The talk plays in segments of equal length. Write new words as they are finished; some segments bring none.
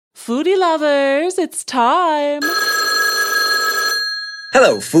Foodie lovers, it's time.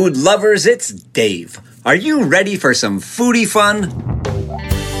 Hello, food lovers, it's Dave. Are you ready for some foodie fun?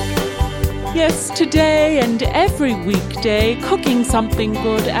 Yes, today and every weekday, cooking something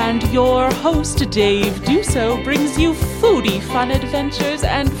good, and your host, Dave Duso, brings you foodie fun adventures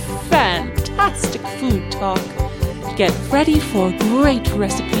and fantastic food talk. Get ready for great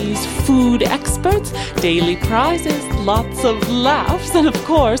recipes, food experts, daily prizes, lots of laughs, and of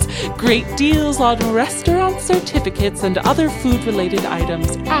course, great deals on restaurant certificates and other food-related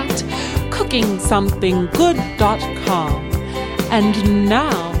items at cookingsomethinggood.com. And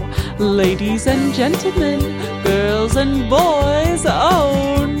now, ladies and gentlemen, girls and boys,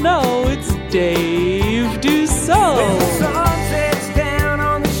 oh no, it's Dave Duso. When the sun sets down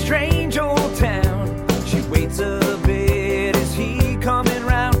on the strange old town, she waits a bit, is he coming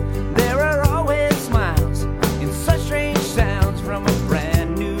round? There are always smiles in such strange sounds from a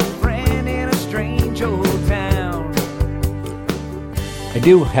brand new friend in a strange old town. I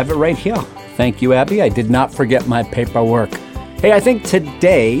do have it right here. Thank you, Abby. I did not forget my paperwork. Hey, I think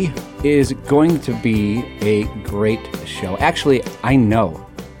today is going to be a great show. Actually, I know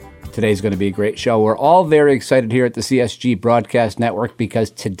today's going to be a great show. We're all very excited here at the CSG Broadcast Network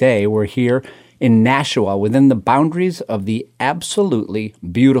because today we're here in Nashua within the boundaries of the absolutely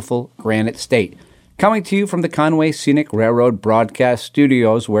beautiful Granite State. Coming to you from the Conway Scenic Railroad Broadcast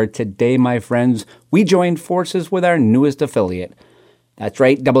Studios, where today, my friends, we joined forces with our newest affiliate. That's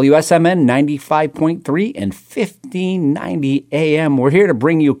right, WSMN 95.3 and 1590 AM. We're here to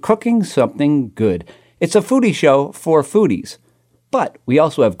bring you Cooking Something Good. It's a foodie show for foodies. But we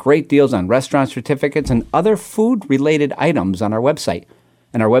also have great deals on restaurant certificates and other food-related items on our website.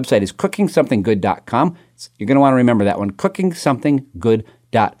 And our website is cookingsomethinggood.com. You're going to want to remember that one,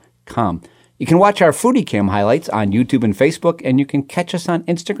 cookingsomethinggood.com. You can watch our Foodie Cam highlights on YouTube and Facebook, and you can catch us on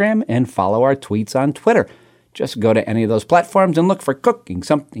Instagram and follow our tweets on Twitter. Just go to any of those platforms and look for Cooking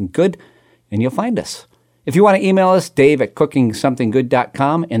Something Good, and you'll find us. If you want to email us, Dave at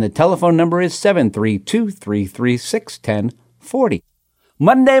cookingsomethinggood.com, and the telephone number is 732-336-1040.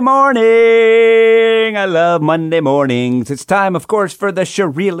 Monday morning! I love Monday mornings. It's time, of course, for the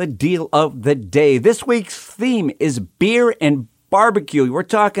Sharila Deal of the Day. This week's theme is beer and barbecue. We're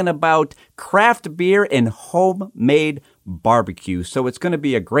talking about craft beer and homemade barbecue. So it's going to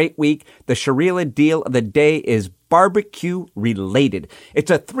be a great week. The Sharila Deal of the Day is barbecue related. It's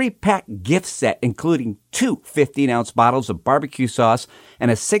a 3-pack gift set including 2 15-ounce bottles of barbecue sauce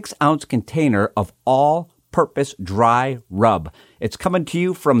and a 6-ounce container of all-purpose dry rub. It's coming to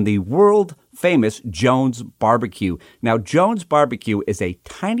you from the world-famous Jones Barbecue. Now, Jones Barbecue is a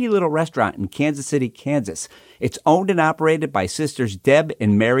tiny little restaurant in Kansas City, Kansas. It's owned and operated by sisters Deb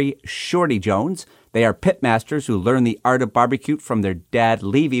and Mary Shorty Jones. They are pitmasters who learned the art of barbecue from their dad,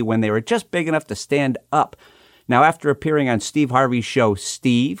 Levy, when they were just big enough to stand up. Now, after appearing on Steve Harvey's show,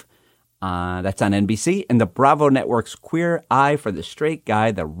 Steve, that's on NBC, and the Bravo Network's Queer Eye for the Straight Guy,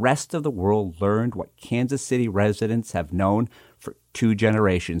 the rest of the world learned what Kansas City residents have known for 2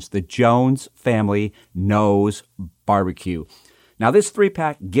 generations. The Jones family knows barbecue. Now, this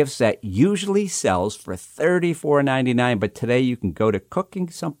 3-pack gift set usually sells for $34.99, but today you can go to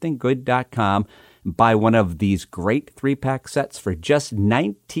cookingsomethinggood.com and buy one of these great 3-pack sets for just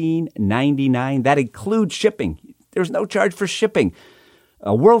 $19.99. That includes shipping. There's no charge for shipping.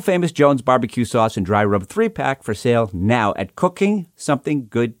 A world-famous Jones barbecue sauce and dry rub 3-pack for sale now at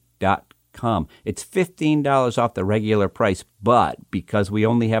cookingsomethinggood.com. It's $15 off the regular price, but because we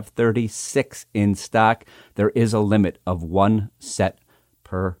only have 36 in stock, there is a limit of 1 set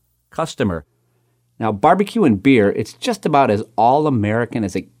per customer. Now, barbecue and beer, it's just about as all-American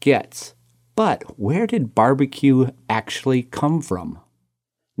as it gets. But where did barbecue actually come from?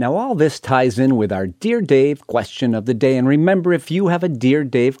 Now, all this ties in with our Dear Dave question of the day. And remember, if you have a Dear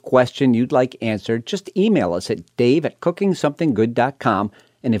Dave question you'd like answered, just email us at dave@cookingsomethinggood.com.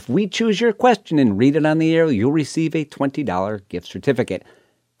 And if we choose your question and read it on the air, you'll receive a $20 gift certificate.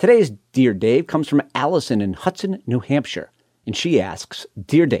 Today's Dear Dave comes from Allison in Hudson, New Hampshire. And she asks,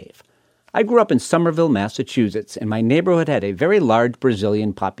 Dear Dave, I grew up in Somerville, Massachusetts, and my neighborhood had a very large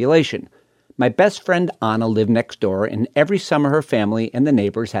Brazilian population. My best friend Anna lived next door, and every summer her family and the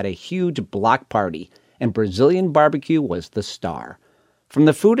neighbors had a huge block party, and Brazilian barbecue was the star. From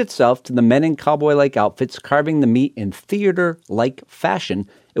the food itself to the men in cowboy-like outfits carving the meat in theater-like fashion,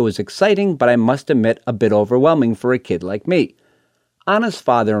 it was exciting, but I must admit a bit overwhelming for a kid like me. Anna's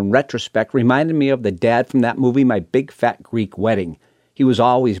father, in retrospect, reminded me of the dad from that movie, My Big Fat Greek Wedding. He was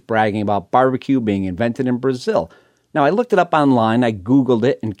always bragging about barbecue being invented in Brazil. Now, I looked it up online, I Googled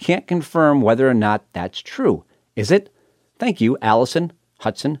it, and can't confirm whether or not that's true. Is it? Thank you, Allison,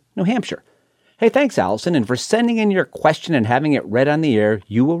 Hudson, New Hampshire. Hey, thanks, Allison. And for sending in your question and having it read on the air,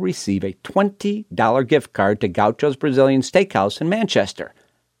 you will receive a $20 gift card to Gaucho's Brazilian Steakhouse in Manchester.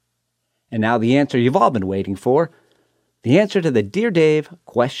 And now the answer you've all been waiting for. The answer to the Dear Dave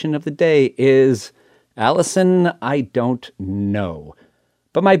question of the day is, Allison, I don't know.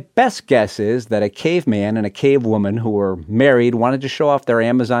 But my best guess is that a caveman and a cavewoman who were married wanted to show off their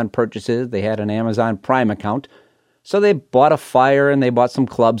Amazon purchases. They had an Amazon Prime account. So they bought a fire and they bought some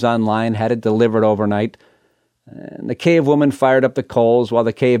clubs online, had it delivered overnight. And the cavewoman fired up the coals while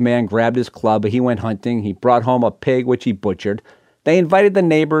the caveman grabbed his club. He went hunting. He brought home a pig, which he butchered. They invited the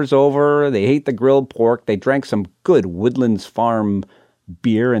neighbors over. They ate the grilled pork. They drank some good Woodlands Farm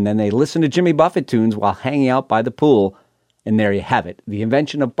beer. And then they listened to Jimmy Buffett tunes while hanging out by the pool. And there you have it. The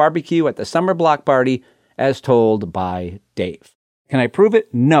invention of barbecue at the summer block party as told by Dave. Can I prove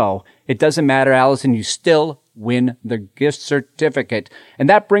it? No. It doesn't matter, Allison. You still win the gift certificate. And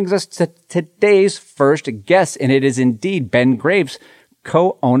that brings us to today's first guest. And it is indeed Ben Graves,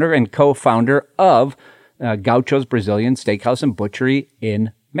 co-owner and co-founder of Gaucho's Brazilian Steakhouse and Butchery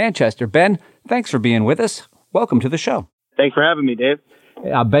in Manchester. Ben, thanks for being with us. Welcome to the show. Thanks for having me, Dave.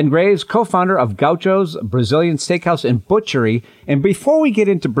 Ben Graves, co-founder of Gaucho's Brazilian Steakhouse and Butchery. And before we get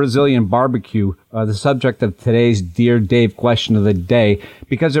into Brazilian barbecue, the subject of today's Dear Dave question of the day,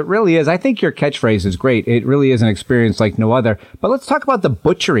 because it really is, I think your catchphrase is great. It really is an experience like no other. But let's talk about the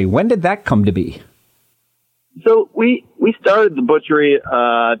butchery. When did that come to be? So we started the butchery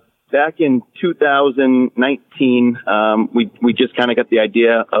back in 2019. We just kind of got the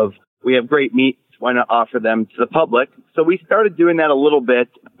idea of we have great meats. Why not offer them to the public? So we started doing that a little bit,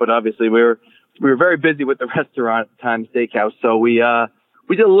 but obviously we were very busy with the restaurant at the time, Steakhouse. So we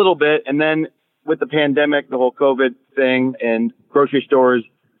did a little bit. And then with the pandemic, the whole COVID thing and grocery stores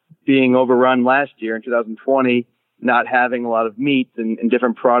being overrun last year in 2020, not having a lot of meats and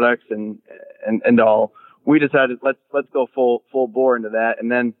different products and all, we decided let's go full bore into that.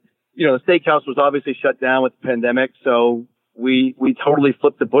 And then, you know, the Steakhouse was obviously shut down with the pandemic. So we totally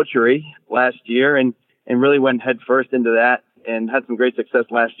flipped the butchery last year and really went head first into that and had some great success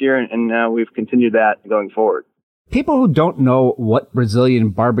last year. And now we've continued that going forward. People who don't know what Brazilian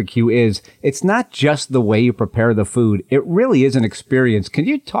barbecue is, it's not just the way you prepare the food. It really is an experience. Can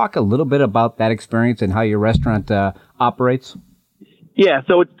you talk a little bit about that experience and how your restaurant operates? Yeah,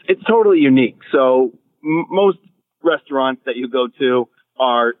 so it's totally unique. So most restaurants that you go to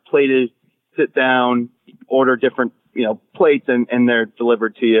are plated, sit down, order different plates and they're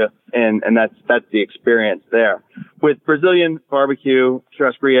delivered to you. And that's the experience there. With Brazilian barbecue,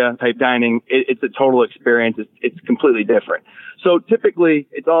 churrascaria type dining, it's a total experience. It's completely different. So typically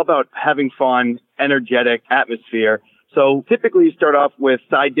it's all about having fun, energetic atmosphere. So typically you start off with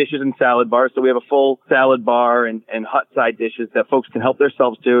side dishes and salad bars. So we have a full salad bar and hot side dishes that folks can help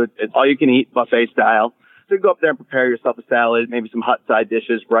themselves to. It's all you can eat, buffet style. So you go up there and prepare yourself a salad, maybe some hot side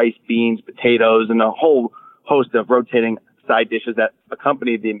dishes, rice, beans, potatoes, and a whole host of rotating side dishes that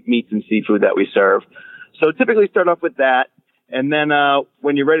accompany the meats and seafood that we serve. So typically start off with that. And then,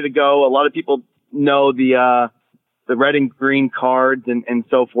 when you're ready to go, a lot of people know the red and green cards and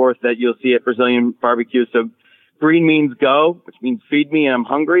so forth that you'll see at Brazilian barbecue. So green means go, which means feed me and I'm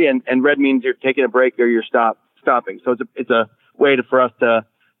hungry. And red means you're taking a break or you're stopping. So it's a way for us to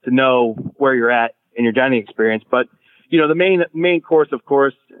know where you're at in your dining experience. But, the main course, of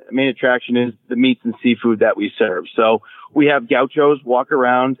course, main attraction is the meats and seafood that we serve. So we have gauchos walk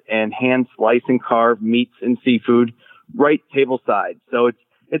around and hand slice and carve meats and seafood right tableside. So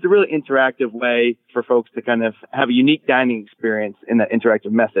it's a really interactive way for folks to kind of have a unique dining experience in that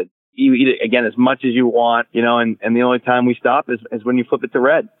interactive method. You eat it, again, as much as you want, and the only time we stop is when you flip it to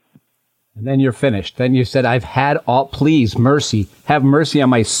red. And then you're finished. Then you said, I've had all, please, mercy, have mercy on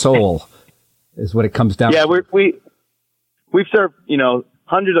my soul, is what it comes down to. Yeah, we've served,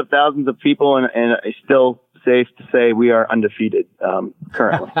 hundreds of thousands of people, and it's still safe to say we are undefeated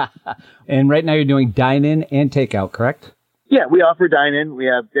currently. And right now you're doing dine-in and takeout, correct? Yeah, we offer dine-in. We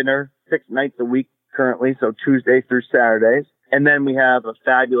have dinner 6 nights a week currently, so Tuesday through Saturdays. And then we have a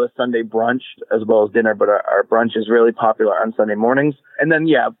fabulous Sunday brunch as well as dinner, but our brunch is really popular on Sunday mornings. And then,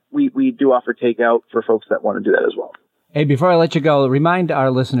 we do offer takeout for folks that want to do that as well. Hey, before I let you go, remind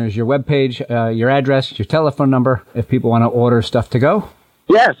our listeners your webpage, your address, your telephone number, if people want to order stuff to go.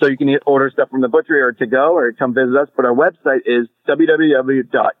 Yeah, so you can order stuff from the butchery or to go or come visit us. But our website is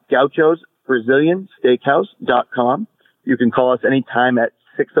www.gauchosbraziliansteakhouse.com. You can call us anytime at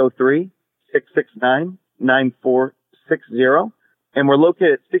 603-669-9460. And we're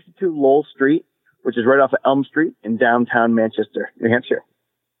located at 62 Lowell Street, which is right off of Elm Street in downtown Manchester, New Hampshire.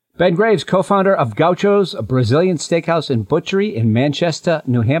 Ben Graves, co-founder of Gaucho's, a Brazilian steakhouse and butchery in Manchester,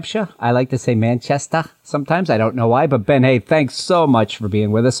 New Hampshire. I like to say Manchester sometimes. I don't know why. But Ben, hey, thanks so much for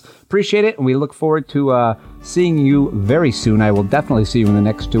being with us. Appreciate it. And we look forward to seeing you very soon. I will definitely see you in the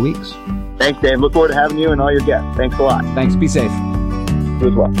next 2 weeks. Thanks, Dave. Look forward to having you and all your guests. Thanks a lot. Thanks. Be safe. You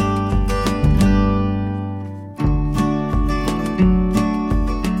as well.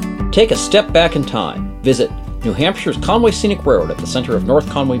 Take a step back in time. Visit New Hampshire's Conway Scenic Railroad at the center of North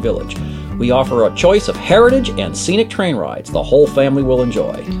Conway Village. We offer a choice of heritage and scenic train rides the whole family will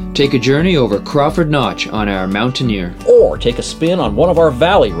enjoy. Take a journey over Crawford Notch on our Mountaineer. Or take a spin on one of our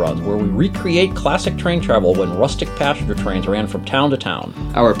valley runs where we recreate classic train travel when rustic passenger trains ran from town to town.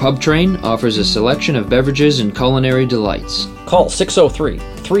 Our pub train offers a selection of beverages and culinary delights. Call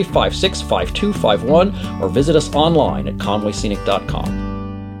 603-356-5251 or visit us online at conwayscenic.com.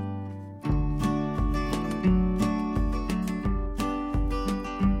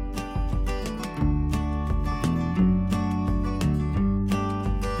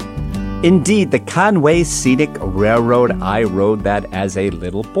 Indeed, the Conway Scenic Railroad, I rode that as a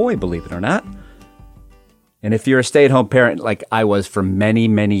little boy, believe it or not. And if you're a stay-at-home parent like I was for many,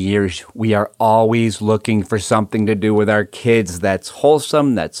 many years, we are always looking for something to do with our kids that's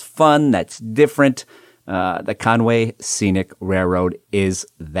wholesome, that's fun, that's different. The Conway Scenic Railroad is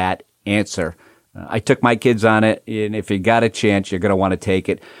that answer. I took my kids on it, and if you got a chance, you're going to want to take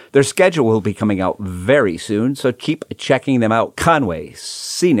it. Their schedule will be coming out very soon, so keep checking them out.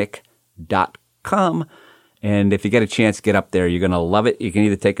 ConwayScenic.com. And if you get a chance, get up there. You're going to love it. You can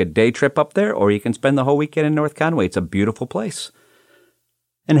either take a day trip up there or you can spend the whole weekend in North Conway. It's a beautiful place.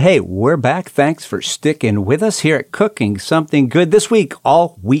 And hey, we're back. Thanks for sticking with us here at Cooking Something Good. This week,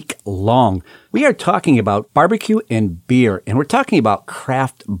 all week long, we are talking about barbecue and beer, and we're talking about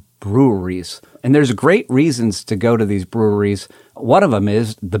craft breweries. And there's great reasons to go to these breweries. One of them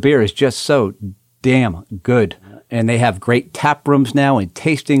is the beer is just so damn good. And they have great tap rooms now and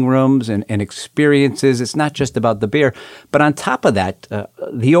tasting rooms and experiences. It's not just about the beer. But on top of that,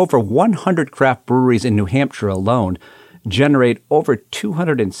 the over 100 craft breweries in New Hampshire alone generate over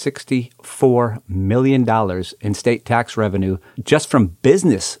 $264 million in state tax revenue just from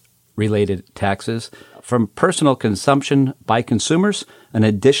business-related taxes. From personal consumption by consumers, an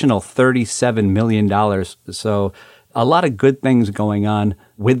additional $37 million. So a lot of good things going on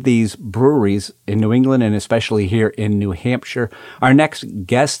with these breweries in New England and especially here in New Hampshire. Our next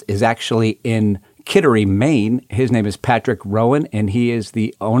guest is actually in Kittery, Maine. His name is Patrick Rowan, and he is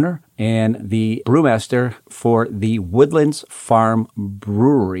the owner and the brewmaster for the Woodlands Farm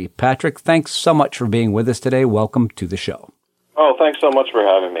Brewery. Patrick, thanks so much for being with us today. Welcome to the show. Oh, thanks so much for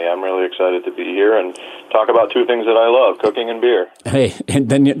having me. I'm really excited to be here and talk about two things that I love, cooking and beer. Hey, and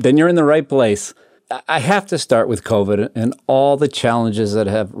then you're in the right place. I have to start with COVID and all the challenges that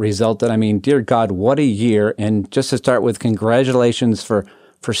have resulted. I mean, dear God, what a year. And just to start with, congratulations for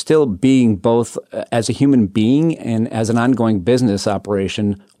still being both as a human being and as an ongoing business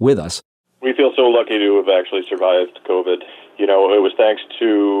operation with us. We feel so lucky to have actually survived COVID. You know, it was thanks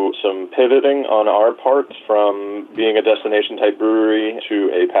to some pivoting on our part from being a destination-type brewery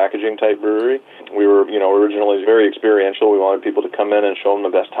to a packaging-type brewery. We were, originally very experiential. We wanted people to come in and show them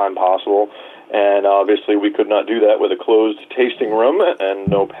the best time possible. And obviously we could not do that with a closed tasting room and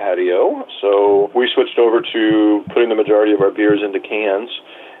no patio. So we switched over to putting the majority of our beers into cans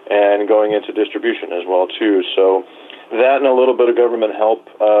and going into distribution as well, too. So that and a little bit of government help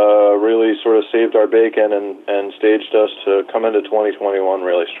really sort of saved our bacon and staged us to come into 2021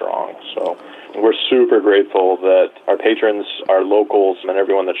 really strong. So we're super grateful that our patrons, our locals, and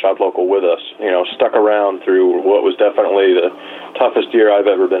everyone that shopped local with us, stuck around through what was definitely the toughest year I've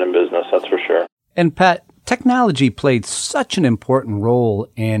ever been in business, that's for sure. And Pat, technology played such an important role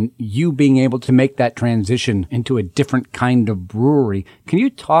in you being able to make that transition into a different kind of brewery. Can you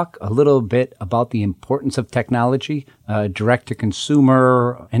talk a little bit about the importance of technology,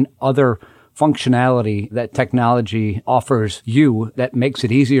 direct-to-consumer, and other functionality that technology offers you that makes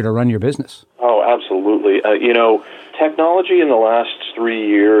it easier to run your business? Oh, absolutely. Technology in the last 3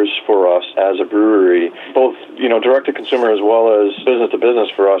 years for us as a brewery, both, direct-to-consumer as well as business-to-business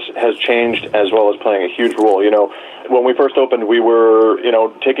for us, has changed as well as playing a huge role. When we first opened, we were,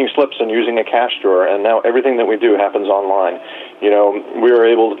 taking slips and using a cash drawer, and now everything that we do happens online. We are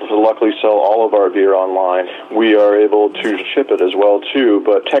able to luckily sell all of our beer online. We are able to ship it as well, too.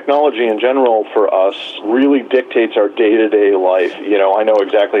 But technology in general for us really dictates our day-to-day life. I know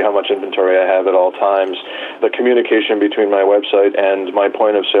exactly how much inventory I have at all times. The communication between my website and my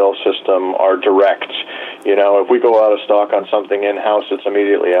point-of-sale system are direct. You know, if we go out of stock on something in-house, it's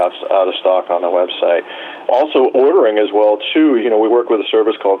immediately out of stock on the website. Also ordering as well, too. You know, we work with a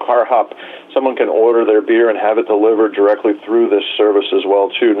service called CarHop. Someone can order their beer and have it delivered directly through this service as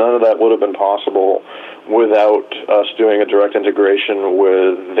well, too. None of that would have been possible without us doing a direct integration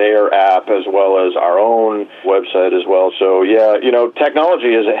with their app as well as our own website as well. So, yeah, you know,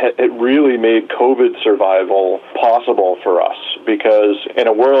 technology it really made COVID survival possible for us, because in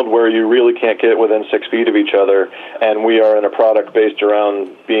a world where you really can't get within 6 feet of each other, and we are in a product based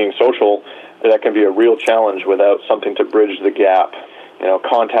around being social, that can be a real challenge without something to bridge the gap. You know,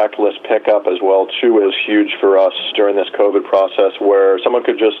 contactless pickup as well, too, is huge for us during this COVID process, where someone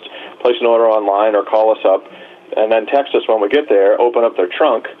could just place an order online or call us up and then text us when we get there, open up their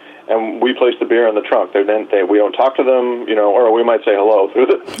trunk, and we place the beer in the trunk. We don't talk to them, you know, or we might say hello through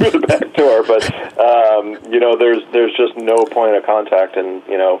the back door, but, you know, there's just no point of contact, and,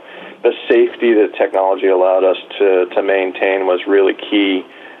 you know, the safety that technology allowed us to maintain was really key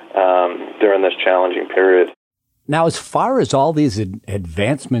during this challenging period. Now, as far as all these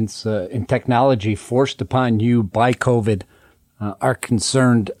advancements in technology forced upon you by COVID are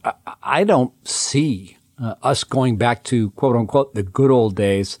concerned, I don't see us going back to, quote unquote, the good old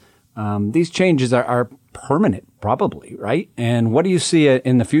days. These changes are permanent, probably, right? And what do you see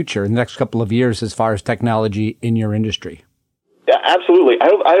in the future, in the next couple of years, as far as technology in your industry? Yeah, absolutely.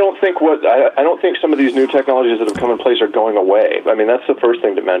 I don't think some of these new technologies that have come in place are going away. I mean, that's the first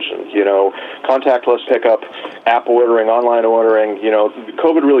thing to mention. You know, contactless pickup, app ordering, online ordering. You know,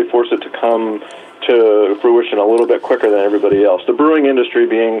 COVID really forced it to come to fruition a little bit quicker than everybody else. The brewing industry,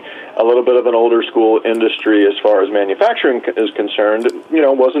 being a little bit of an older school industry as far as manufacturing is concerned, you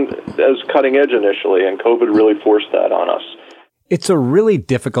know, wasn't as cutting edge initially, and COVID really forced that on us. It's a really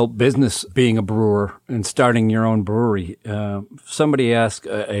difficult business being a brewer and starting your own brewery. Somebody asked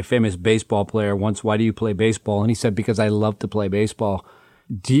a famous baseball player once, "Why do you play baseball?" And he said, "Because I love to play baseball."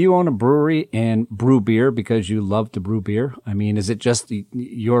 Do you own a brewery and brew beer because you love to brew beer? I mean, is it just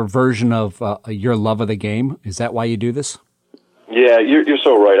your version of your love of the game? Is that why you do this? Yeah, you're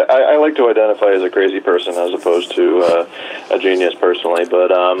so right. I like to identify as a crazy person as opposed to a genius personally. But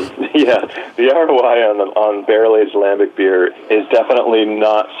yeah, the ROI on barrel-aged lambic beer is definitely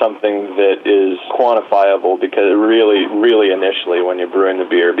not something that is quantifiable, because really initially when you're brewing the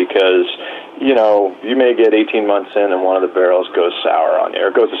beer, because you know, you may get 18 months in and one of the barrels goes sour on you,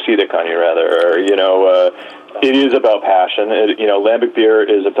 or goes acetic on you rather, or you know, it is about passion. You know, lambic beer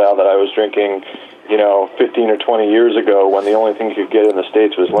is a style that I was drinking, you know, 15 or 20 years ago, when the only thing you could get in the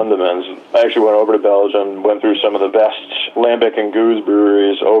States was Lindemans. I actually went over to Belgium, went through some of the best lambic and goose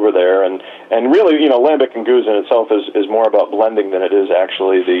breweries over there, and really, you know, lambic and goose in itself is more about blending than it is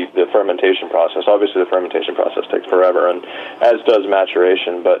actually the fermentation process. Obviously, the fermentation process takes forever, and as does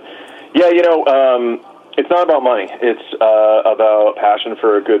maturation. But yeah, you know, it's not about money. It's about passion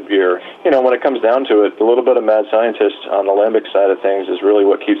for a good beer. You know, when it comes down to it, a little bit of mad scientist on the lambic side of things is really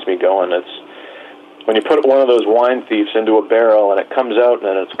what keeps me going. It's when you put one of those wine thieves into a barrel and it comes out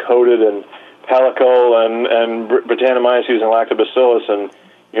and it's coated in pellicle and Brettanomyces and lactobacillus, and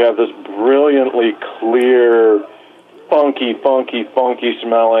you have this brilliantly clear, funky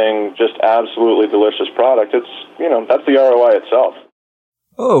smelling, just absolutely delicious product. It's, you know, that's the ROI itself.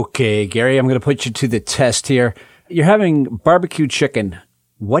 Okay, Gary, I'm going to put you to the test here. You're having barbecue chicken.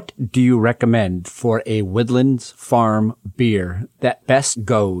 What do you recommend for a Woodlands Farm beer that best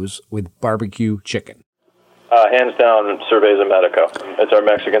goes with barbecue chicken? Hands down, Cerveza Medico. It's our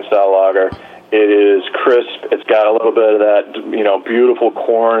Mexican-style lager. It is crisp. It's got a little bit of that, you know, beautiful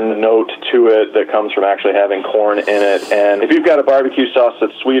corn note to it that comes from actually having corn in it. And if you've got a barbecue sauce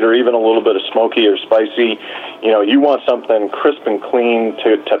that's sweet or even a little bit of smoky or spicy, you know, you want something crisp and clean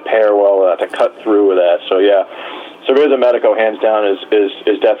to pair well with that, to cut through with that. So, yeah, Cerveza Medico, hands down, is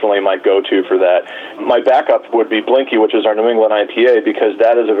definitely my go-to for that. My backup would be Blinky, which is our New England IPA, because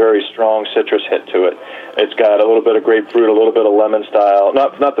that is a very strong citrus hit to it. It's got a little bit of grapefruit, a little bit of lemon style,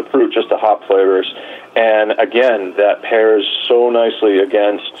 not the fruit, just the hop flavors. And again, that pairs so nicely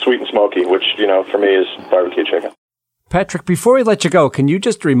against sweet and smoky, which, you know, for me is barbecue chicken. Patrick, before we let you go, can you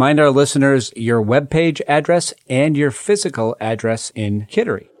just remind our listeners your webpage address and your physical address in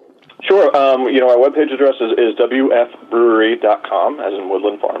Kittery? Sure. You know, our webpage address is wfbrewery.com, as in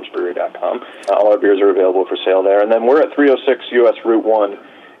woodlandfarmsbrewery.com. All our beers are available for sale there. And then we're at 306 U.S. Route 1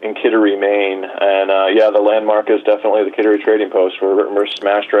 in Kittery, Maine. And, yeah, the landmark is definitely the Kittery Trading Post. We're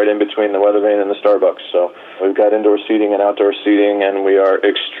smashed right in between the Weather Vane and the Starbucks. So we've got indoor seating and outdoor seating, and we are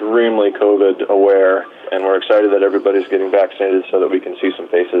extremely COVID aware. And we're excited that everybody's getting vaccinated so that we can see some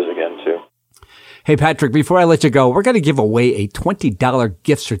faces again, too. Hey, Patrick, before I let you go, we're going to give away a $20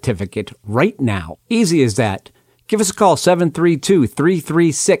 gift certificate right now. Easy as that. Give us a call,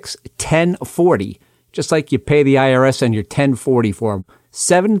 732-336-1040. Just like you pay the IRS on your 1040 form.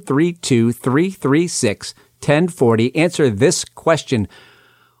 732-336-1040. Answer this question.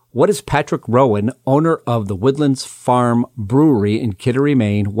 What is Patrick Rowan, owner of the Woodlands Farm Brewery in Kittery,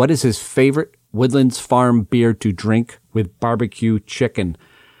 Maine? What is his favorite Woodlands Farm beer to drink with barbecue chicken?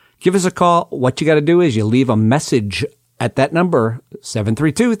 Give us a call. What you got to do is you leave a message at that number,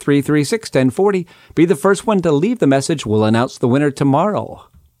 732-336-1040. Be the first one to leave the message. We'll announce the winner tomorrow.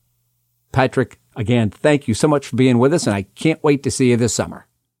 Patrick, again, thank you so much for being with us, and I can't wait to see you this summer.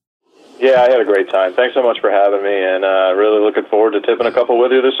 Yeah, I had a great time. Thanks so much for having me, and really looking forward to tipping a couple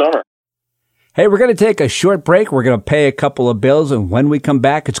with you this summer. Hey, we're going to take a short break. We're going to pay a couple of bills, and when we come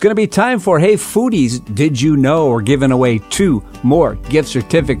back, it's going to be time for, hey, foodies, did you know we're giving away 2 more gift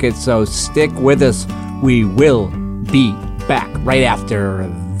certificates, so stick with us. We will be back right after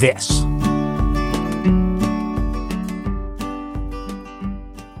this.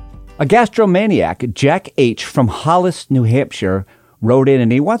 A gastromaniac, Jack H. from Hollis, New Hampshire, wrote in,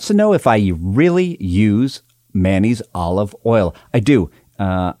 and he wants to know if I really use Manny's olive oil. I do.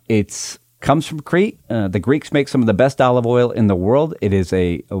 It's comes from Crete. The Greeks make some of the best olive oil in the world. It is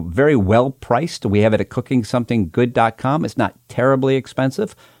a very well priced. We have it at cookingsomethinggood.com. It's not terribly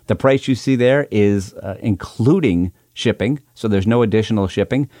expensive. The price you see there is including shipping, so there's no additional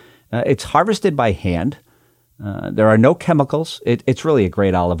shipping. It's harvested by hand. There are no chemicals. It's really a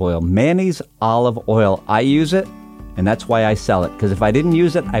great olive oil. Manny's olive oil. I use it, and that's why I sell it, because if I didn't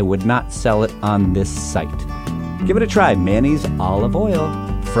use it, I would not sell it on this site. Give it a try. Manny's olive oil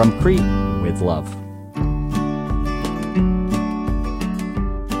from Crete with love.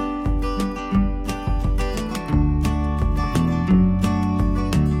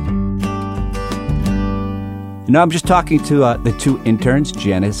 Now, I'm just talking to the 2 interns,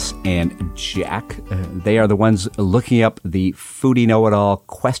 Janice and Jack. They are the ones looking up the Foodie Know-It-All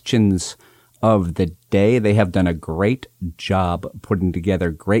questions of the day. They have done a great job putting together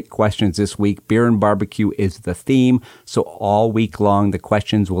great questions this week. Beer and barbecue is the theme, so all week long the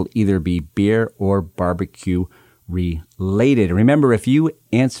questions will either be beer or barbecue related. Remember, if you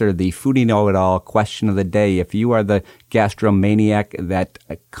answer the Foodie Know-It-All question of the day, if you are the gastromaniac that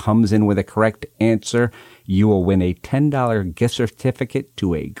comes in with a correct answer, you will win a $10 gift certificate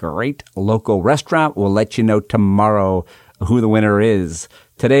to a great local restaurant. We'll let you know tomorrow who the winner is.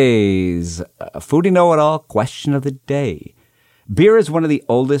 Today's Foodie Know-It-All question of the day. Beer is one of the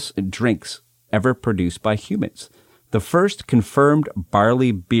oldest drinks ever produced by humans. The first confirmed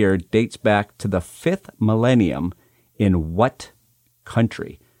barley beer dates back to the 5th millennium in what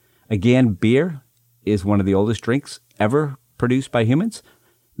country? Again, beer is one of the oldest drinks ever produced by humans.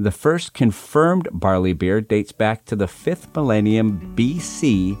 The first confirmed barley beer dates back to the 5th millennium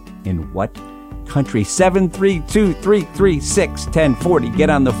BC in what country? 732-336-1040. Get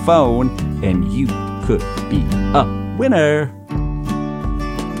on the phone and you could be a winner.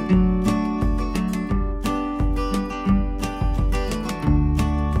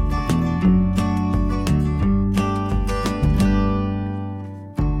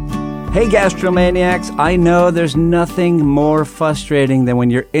 Hey, gastromaniacs, I know there's nothing more frustrating than when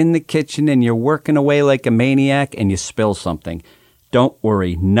you're in the kitchen and you're working away like a maniac and you spill something. Don't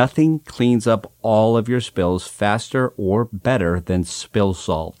worry, nothing cleans up all of your spills faster or better than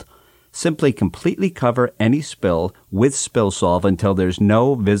SpillSolved. Simply completely cover any spill with SpillSolve until there's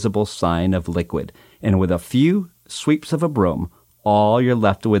no visible sign of liquid. And with a few sweeps of a broom, all you're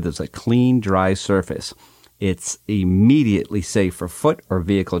left with is a clean, dry surface. It's immediately safe for foot or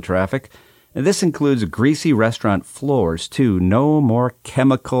vehicle traffic. And this includes greasy restaurant floors, too. No more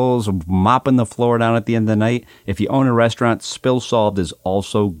chemicals mopping the floor down at the end of the night. If you own a restaurant, SpillSolved is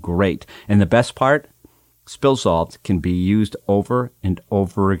also great. And the best part? SpillSolved can be used over and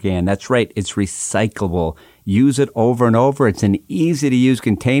over again. That's right, it's recyclable. Use it over and over. It's an easy-to-use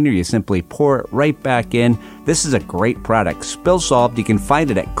container. You simply pour it right back in. This is a great product. SpillSolved, you can find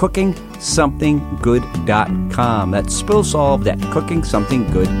it at cookingsomethinggood.com. That's SpillSolved at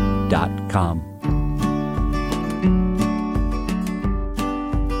cookingsomethinggood.com.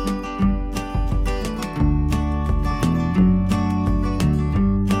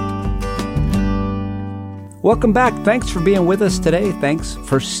 Welcome back. Thanks for being with us today. Thanks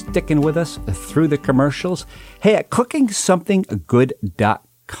for sticking with us through the commercials. Hey, at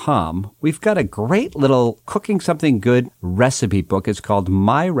cookingsomethinggood.com, we've got a great little Cooking Something Good recipe book. It's called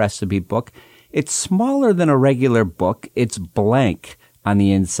My Recipe Book. It's smaller than a regular book. It's blank on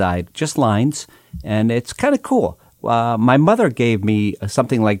the inside, just lines, and it's kind of cool. My mother gave me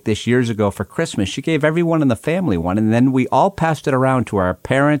something like this years ago for Christmas. She gave everyone in the family one, and then we all passed it around to our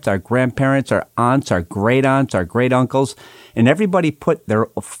parents, our grandparents, our aunts, our great uncles, and everybody put their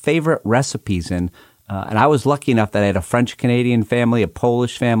favorite recipes in. And I was lucky enough that I had a French-Canadian family, a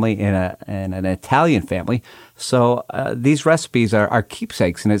Polish family, and an Italian family. So these recipes are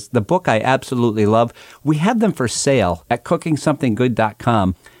keepsakes, and it's the book I absolutely love. We have them for sale at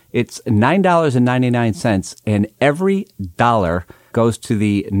cookingsomethinggood.com. It's $9.99, and every dollar goes to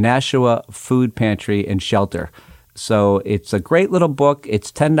the Nashua Food Pantry and Shelter. So it's a great little book.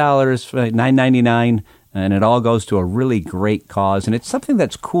 It's $10 for $9.99. And it all goes to a really great cause. And it's something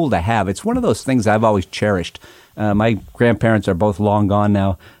that's cool to have. It's one of those things I've always cherished. My grandparents are both long gone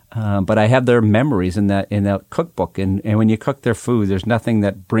now, but I have their memories in that cookbook. And when you cook their food, there's nothing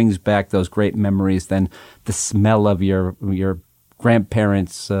that brings back those great memories than the smell of your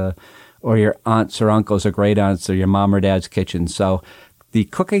grandparents or your aunts or uncles or great aunts or your mom or dad's kitchen. So the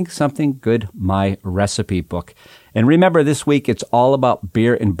Cooking Something Good My Recipe book. And remember, this week it's all about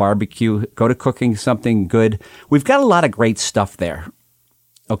beer and barbecue. Go to Cooking Something Good. We've got a lot of great stuff there,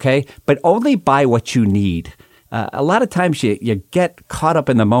 okay? But only buy what you need. A lot of times you get caught up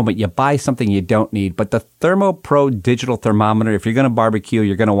in the moment. You buy something you don't need. But the ThermoPro digital thermometer, if you're going to barbecue,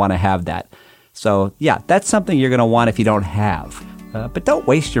 you're going to want to have that. So, yeah, that's something you're going to want if you don't have. But don't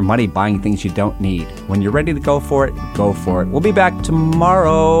waste your money buying things you don't need. When you're ready to go for it, go for it. We'll be back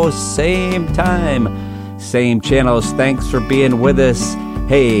tomorrow, same time. Same channels. Thanks for being with us.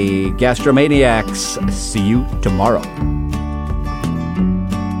 Hey, Gastromaniacs. See you tomorrow.